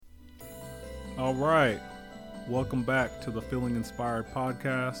All right. Welcome back to the Feeling Inspired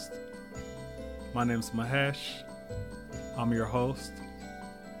podcast. My name's Mahesh. I'm your host.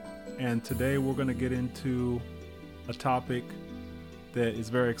 And today we're going to get into a topic that is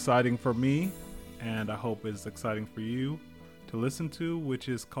very exciting for me, and I hope is exciting for you to listen to, which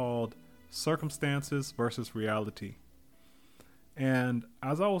is called Circumstances versus Reality. And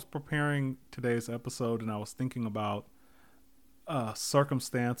as I was preparing today's episode and I was thinking about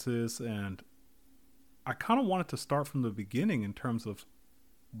circumstances, and I kind of wanted to start from the beginning in terms of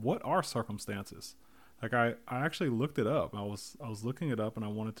what are circumstances. Like I actually looked it up. I was looking it up and I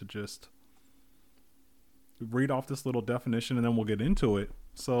wanted to just read off this little definition and then we'll get into it.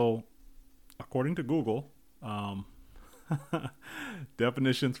 So according to Google,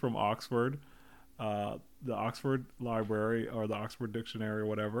 definitions from Oxford, the Oxford Library or the Oxford Dictionary or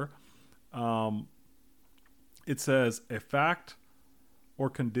whatever, it says a fact or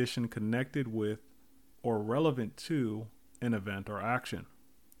condition connected with or relevant to an event or action.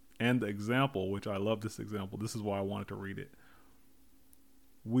 And the example, which I love this example, this is why I wanted to read it.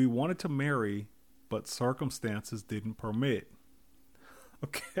 We wanted to marry, but circumstances didn't permit.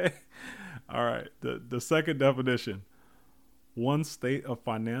 Okay. All right. The second definition, one state of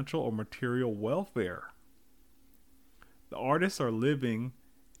financial or material welfare. The artists are living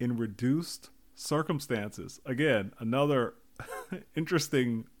in reduced circumstances. Again, another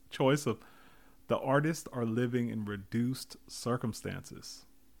interesting choice of the artists are living in reduced circumstances.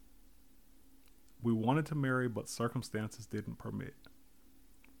 We wanted to marry, but circumstances didn't permit.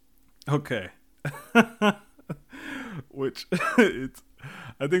 Okay. Which it's,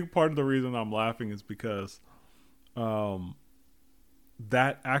 I think part of the reason I'm laughing is because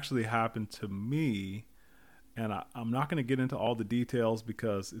that actually happened to me. And I'm not going to get into all the details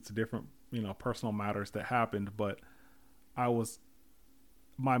because it's different, personal matters that happened. But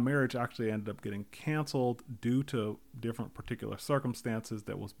my marriage actually ended up getting canceled due to different particular circumstances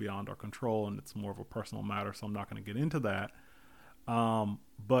that was beyond our control. And it's more of a personal matter, so I'm not going to get into that.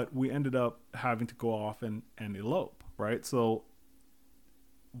 But we ended up having to go off and elope, right? So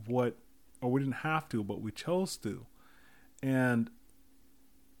we didn't have to, but we chose to. And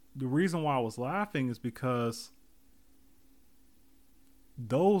the reason why I was laughing is because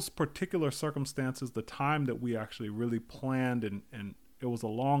those particular circumstances, the time that we actually really planned and it was a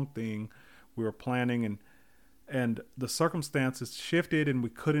long thing. We were planning and the circumstances shifted and we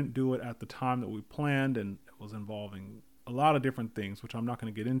couldn't do it at the time that we planned, and it was involving a lot of different things, which I'm not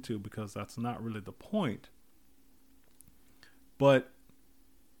going to get into because that's not really the point. But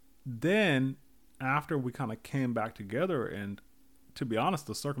then after we kind of came back together, and to be honest,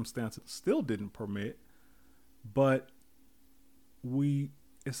 the circumstances still didn't permit, but we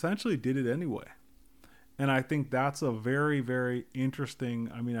essentially did it anyway. And I think that's a very, very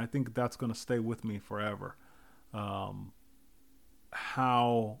interesting, I think that's going to stay with me forever. How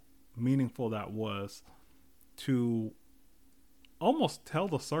meaningful that was to almost tell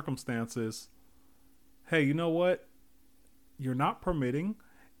the circumstances, hey, you know what? You're not permitting.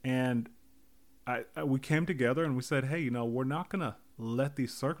 And we came together and we said, hey, we're not going to let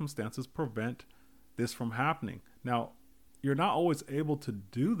these circumstances prevent this from happening. Now, you're not always able to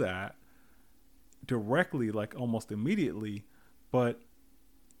do that directly, like almost immediately, but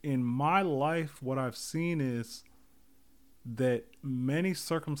in my life, what I've seen is that many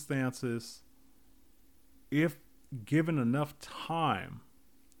circumstances, if given enough time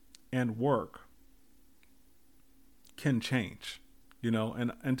and work, can change,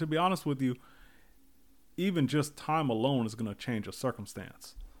 and to be honest with you, even just time alone is going to change a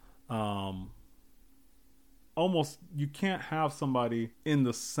circumstance. Almost, you can't have somebody in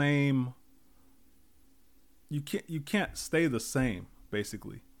the same, you can't stay the same,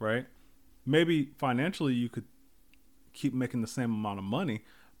 basically, right? Maybe financially you could keep making the same amount of money,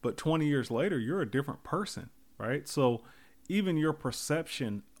 but 20 years later, you're a different person, right? So even your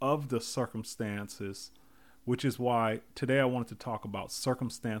perception of the circumstances, which is why today I wanted to talk about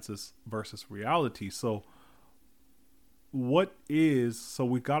circumstances versus reality. So we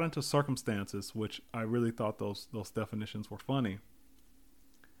got into circumstances, which I really thought those definitions were funny.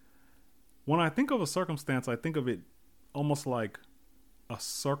 When I think of a circumstance, I think of it almost like a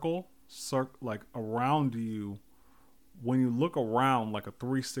circle, like around you. When you look around, like a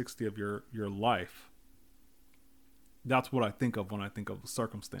 360 of your life, that's what I think of when I think of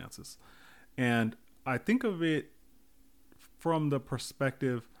circumstances. And I think of it from the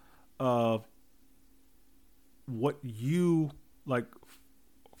perspective of what you like.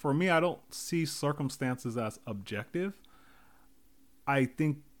 For me, I don't see circumstances as objective. I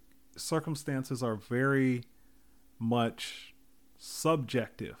think circumstances are very much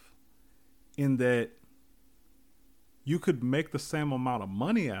subjective in that you could make the same amount of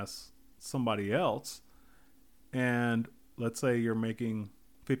money as somebody else. And let's say you're making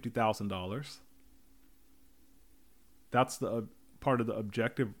 $50,000. That's the part of the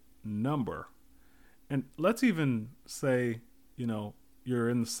objective number. And let's even say, you're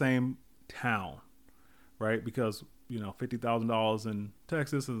in the same town, right? Because, $50,000 in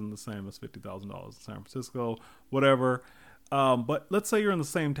Texas isn't the same as $50,000 in San Francisco, whatever. But let's say you're in the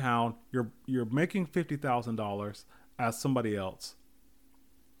same town, you're making $50,000 as somebody else.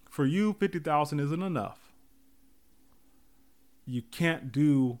 For you, $50,000 isn't enough. You can't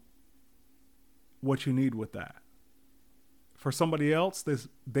do what you need with that. For somebody else,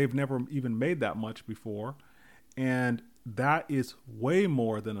 they've never even made that much before, and that is way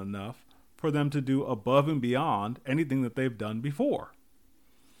more than enough for them to do above and beyond anything that they've done before.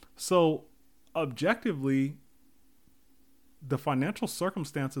 So objectively, the financial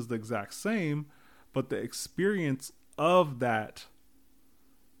circumstance is the exact same, but the experience of that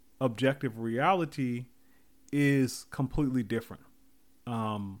objective reality is completely different.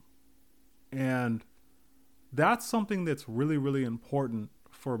 And that's something that's really, really important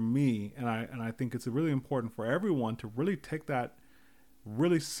for me. And I think it's really important for everyone to really take that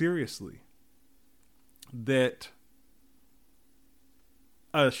really seriously. That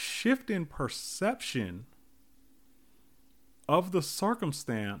a shift in perception of the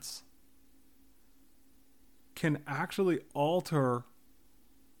circumstance can actually alter,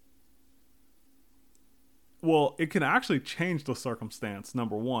 it can actually change the circumstance,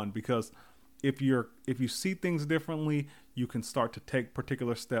 number one, because if you see things differently, you can start to take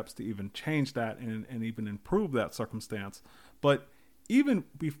particular steps to even change that and even improve that circumstance. But even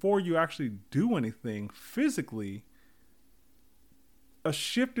before you actually do anything physically, a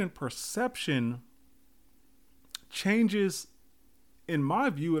shift in perception changes, in my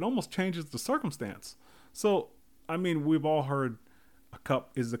view, it almost changes the circumstance. So, I mean, we've all heard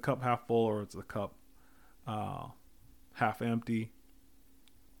is the cup half full or is the cup half empty?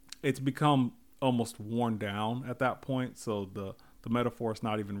 It's become almost worn down at that point. So the metaphor is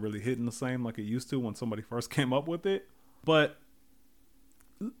not even really hitting the same like it used to when somebody first came up with it. But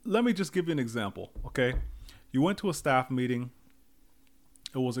let me just give you an example, okay? You went to a staff meeting.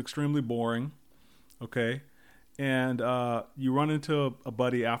 It was extremely boring, okay? And you run into a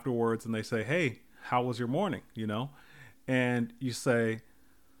buddy afterwards and they say, hey, how was your morning, And you say,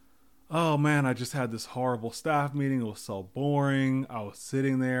 oh man, I just had this horrible staff meeting. It was so boring. I was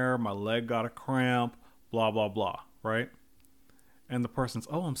sitting there. My leg got a cramp, blah, blah, blah, right? And the person's,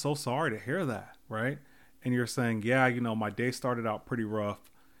 oh, I'm so sorry to hear that, right? And you're saying, yeah, my day started out pretty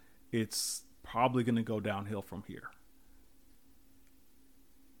rough. It's probably going to go downhill from here.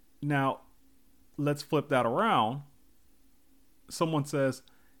 Now, let's flip that around. Someone says,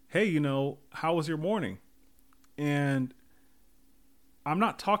 hey, how was your morning? And I'm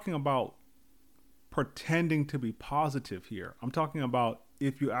not talking about pretending to be positive here. I'm talking about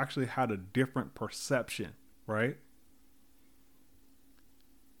if you actually had a different perception, right?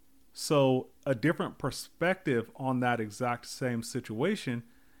 So a different perspective on that exact same situation.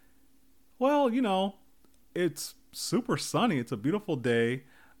 Well, it's super sunny. It's a beautiful day.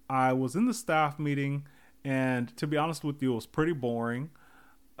 I was in the staff meeting, and to be honest with you, it was pretty boring.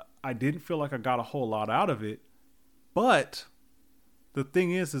 I didn't feel like I got a whole lot out of it. But the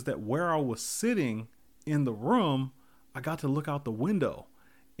thing is that where I was sitting in the room, I got to look out the window,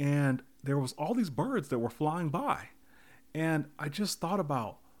 and there was all these birds that were flying by. And I just thought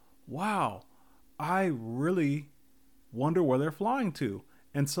about, wow, I really wonder where they're flying to.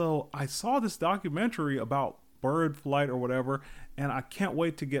 And so I saw this documentary about bird flight or whatever, and I can't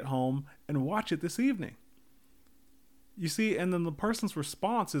wait to get home and watch it this evening. You see, and then the person's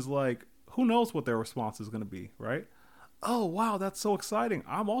response is like, who knows what their response is going to be, right? Oh, wow, that's so exciting.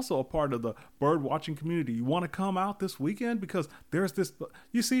 I'm also a part of the bird watching community. You want to come out this weekend? Because there's this,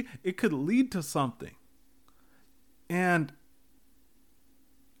 you see, it could lead to something. And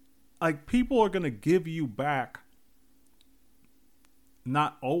like, people are going to give you back,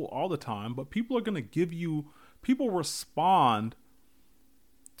 not all the time, but people are going to give you, people respond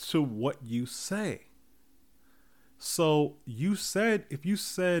to what you say. So if you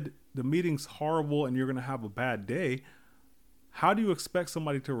said the meeting's horrible and you're going to have a bad day, how do you expect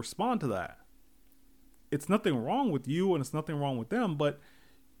somebody to respond to that? It's nothing wrong with you and it's nothing wrong with them, but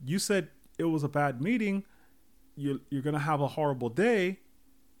you said it was a bad meeting. You're going to have a horrible day.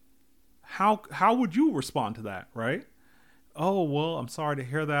 How would you respond to that, right? Oh, well, I'm sorry to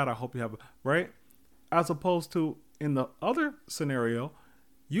hear that. I hope you have, right? As opposed to in the other scenario,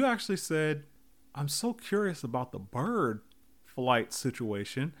 you actually said, I'm so curious about the bird flight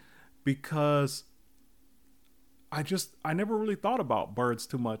situation. because I never really thought about birds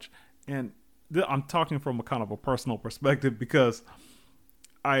too much. And I'm talking from a kind of a personal perspective because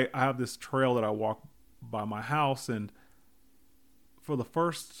I have this trail that I walk by my house, and for the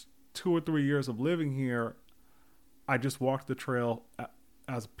first 2 or 3 years of living here, I just walked the trail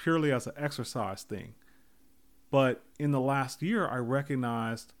as purely as an exercise thing. But in the last year, I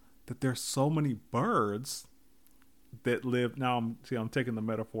recognized that there's so many birds that live. Now, I'm taking the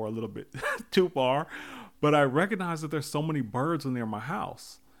metaphor a little bit too far, but I recognize that there's so many birds near my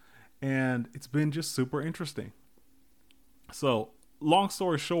house, and it's been just super interesting. So, long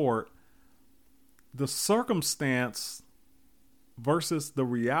story short, the circumstance versus the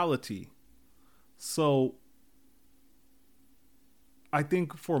reality. So, I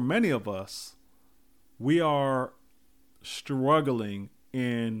think for many of us, we are struggling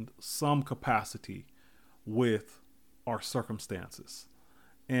in some capacity with our circumstances.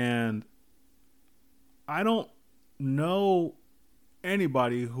 And I don't know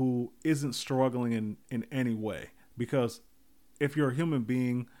anybody who isn't struggling in any way, because if you're a human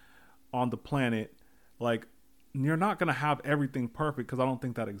being on the planet, like, you're not going to have everything perfect, because I don't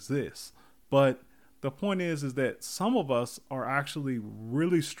think that exists. But the point is that some of us are actually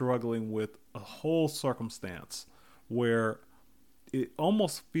really struggling with a whole circumstance where it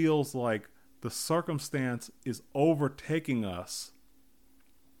almost feels like the circumstance is overtaking us.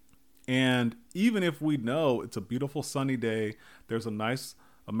 And even if we know it's a beautiful sunny day, there's a nice,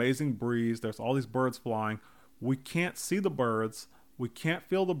 amazing breeze, there's all these birds flying, we can't see the birds, we can't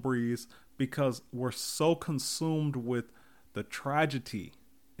feel the breeze, because we're so consumed with the tragedy,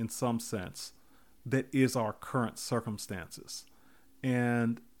 in some sense, that is our current circumstances.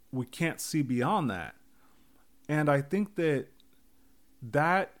 And we can't see beyond that. And I think that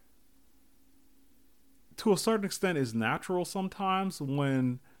to a certain extent is natural sometimes,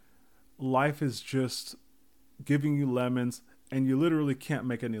 when life is just giving you lemons and you literally can't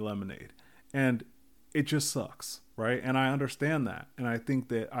make any lemonade. And it just sucks, right? And I understand that. And I think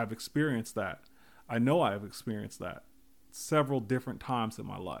that I've experienced that. I know I've experienced that several different times in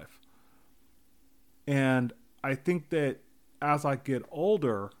my life. And I think that as I get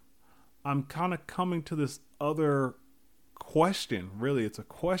older, I'm kind of coming to this other question. Really, it's a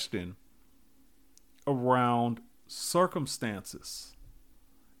question around circumstances.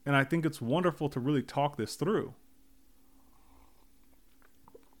 And I think it's wonderful to really talk this through.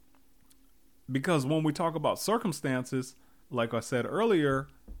 Because when we talk about circumstances, like I said earlier,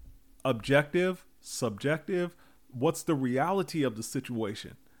 objective, subjective, what's the reality of the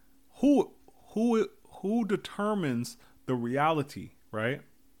situation? Who determines the reality, right?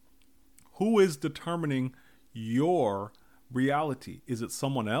 Who is determining your reality? Is it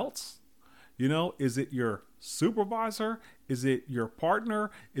someone else? You know, is it your supervisor? Is it your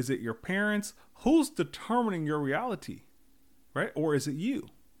partner? Is it your parents? Who's determining your reality, right? Or is it you?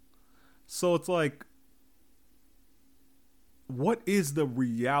 So it's like, what is the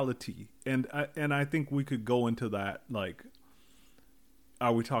reality? And I think we could go into that. Like,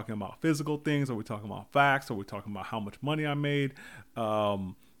 are we talking about physical things? Are we talking about facts? Are we talking about how much money I made?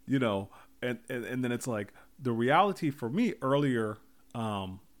 You know, and then it's like the reality for me earlier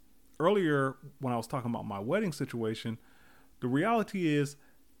when I was talking about my wedding situation, the reality is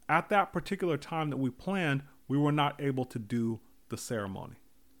at that particular time that we planned, we were not able to do the ceremony.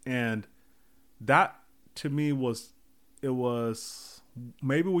 And that to me was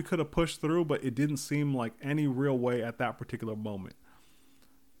maybe we could have pushed through, but it didn't seem like any real way at that particular moment.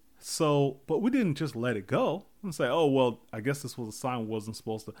 So, but we didn't just let it go and say, oh, well, I guess this was a sign we wasn't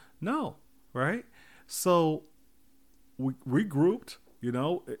supposed to. No, right? So we regrouped,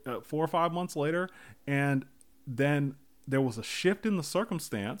 4 or 5 months later, and then there was a shift in the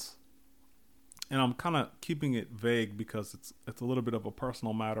circumstance. And I'm kind of keeping it vague because it's a little bit of a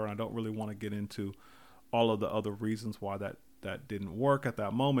personal matter, and I don't really want to get into all of the other reasons why that didn't work at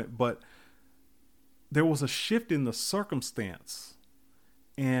that moment. But there was a shift in the circumstance,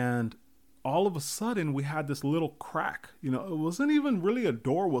 and all of a sudden we had this little crack. It wasn't even really a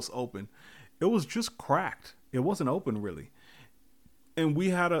door was open. It was just cracked. It wasn't open really. And we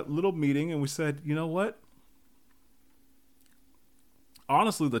had a little meeting and we said, you know what?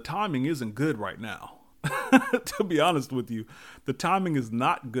 Honestly, the timing isn't good right now. To be honest with you, the timing is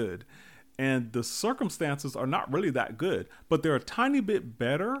not good. And the circumstances are not really that good, but they're a tiny bit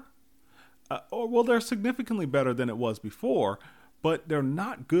better. They're significantly better than it was before, but they're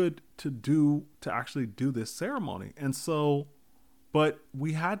not good to actually do this ceremony. And so, but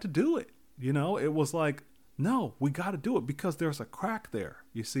we had to do it. It was like, no, we got to do it because there's a crack there,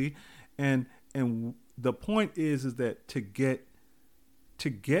 you see? And the point is that to get to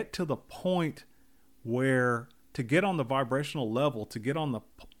get to the point where, to get on the vibrational level, to get on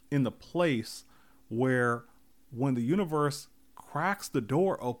in the place where when the universe cracks the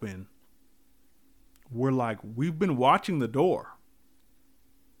door open, we're like, we've been watching the door.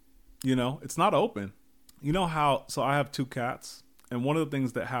 You know, it's not open. You know how, so I have 2 cats, and one of the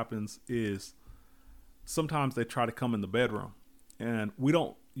things that happens is sometimes they try to come in the bedroom, and we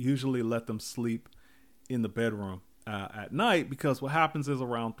don't usually let them sleep in the bedroom at night, because what happens is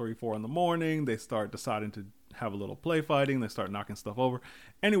around 3-4 in the morning, they start deciding to have a little play fighting. They start knocking stuff over.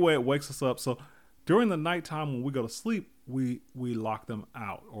 Anyway, it wakes us up. So during the nighttime when we go to sleep, we lock them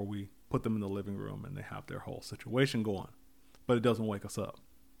out, or we put them in the living room and they have their whole situation going, but it doesn't wake us up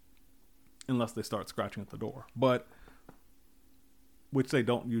unless they start scratching at the door, but which they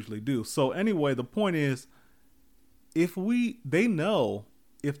don't usually do. So anyway, the point is, they know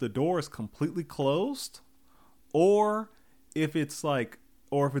if the door is completely closed, or if it's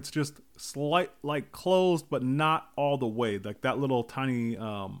just like closed, but not all the way, like that little tiny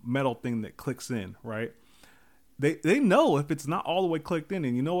metal thing that clicks in, right? They know if it's not all the way clicked in,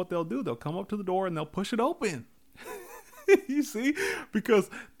 and you know what they'll do? They'll come up to the door and they'll push it open. You see, because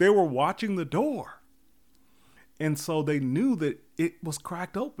they were watching the door. And so they knew that it was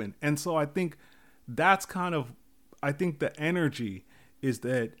cracked open. And so I think that's I think the energy is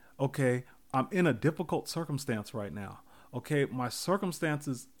that, okay, I'm in a difficult circumstance right now. Okay, my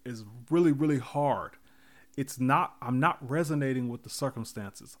circumstances is really, really hard. I'm not resonating with the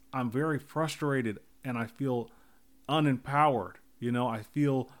circumstances. I'm very frustrated and I feel unempowered. You know, I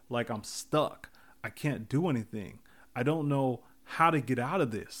feel like I'm stuck. I can't do anything. I don't know how to get out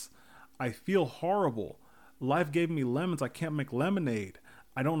of this. I feel horrible. Life gave me lemons. I can't make lemonade.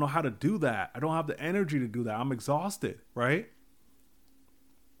 I don't know how to do that. I don't have the energy to do that. I'm exhausted, right?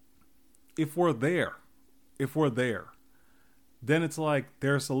 If we're there, then it's like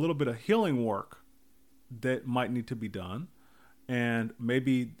there's a little bit of healing work that might need to be done. And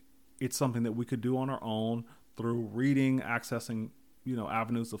maybe it's something that we could do on our own through reading, accessing,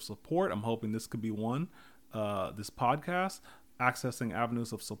 avenues of support. I'm hoping this could be one, this podcast, accessing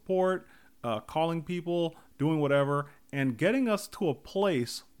avenues of support, calling people, doing whatever, and getting us to a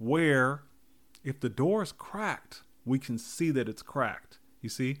place where if the door is cracked, we can see that it's cracked, you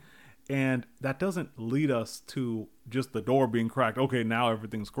see? And that doesn't lead us to just the door being cracked. Okay, now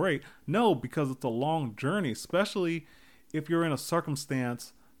everything's great. No, because it's a long journey, especially if you're in a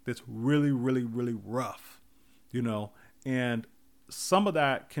circumstance that's really, really, really rough, and some of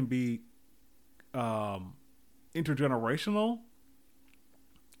that can be intergenerational.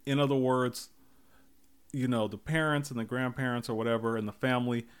 In other words, the parents and the grandparents or whatever and the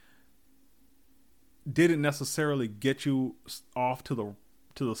family didn't necessarily get you off to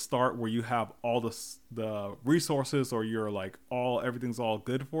the start where you have all the resources, or you're like everything's all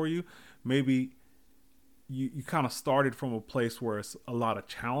good for you. Maybe you kind of started from a place where it's a lot of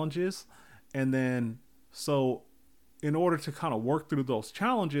challenges, and then so in order to kind of work through those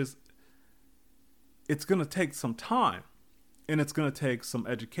challenges, it's going to take some time, and it's going to take some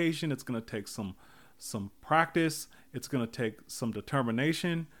education. It's going to take some practice. It's going to take some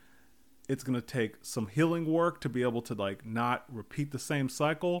determination. It's going to take some healing work to be able to not repeat the same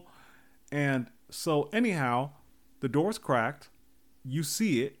cycle. And so anyhow, the door's cracked, you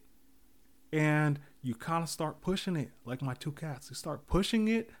see it, and you kind of start pushing it, like my 2 cats. You start pushing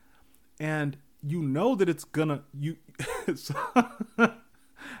it, and you know that it's gonna, I'm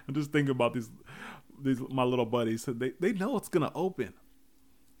just thinking about these my little buddies. So they know it's gonna open,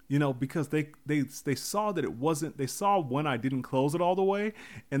 because they saw that it wasn't, they saw when I didn't close it all the way,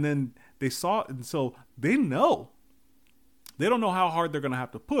 and then they saw it, and so they know. They don't know how hard they're gonna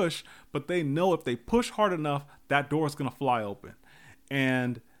have to push, but they know if they push hard enough, that door is gonna fly open.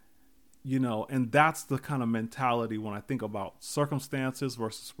 And and that's the kind of mentality when I think about circumstances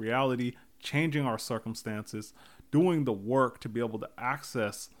versus reality, changing our circumstances, doing the work to be able to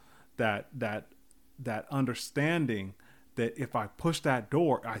access that understanding that if I push that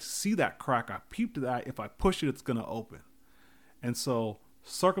door, I see that crack, I peeped that, if I push it, it's going to open. And so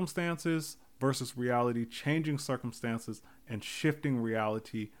circumstances versus reality, changing circumstances and shifting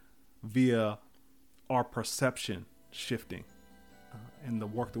reality via our perception shifting. And the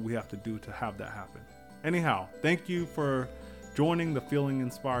work that we have to do to have that happen. Anyhow, thank you for joining the Feeling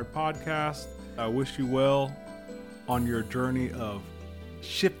Inspired podcast. I wish you well on your journey of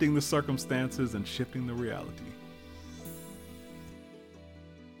shifting the circumstances and shifting the reality.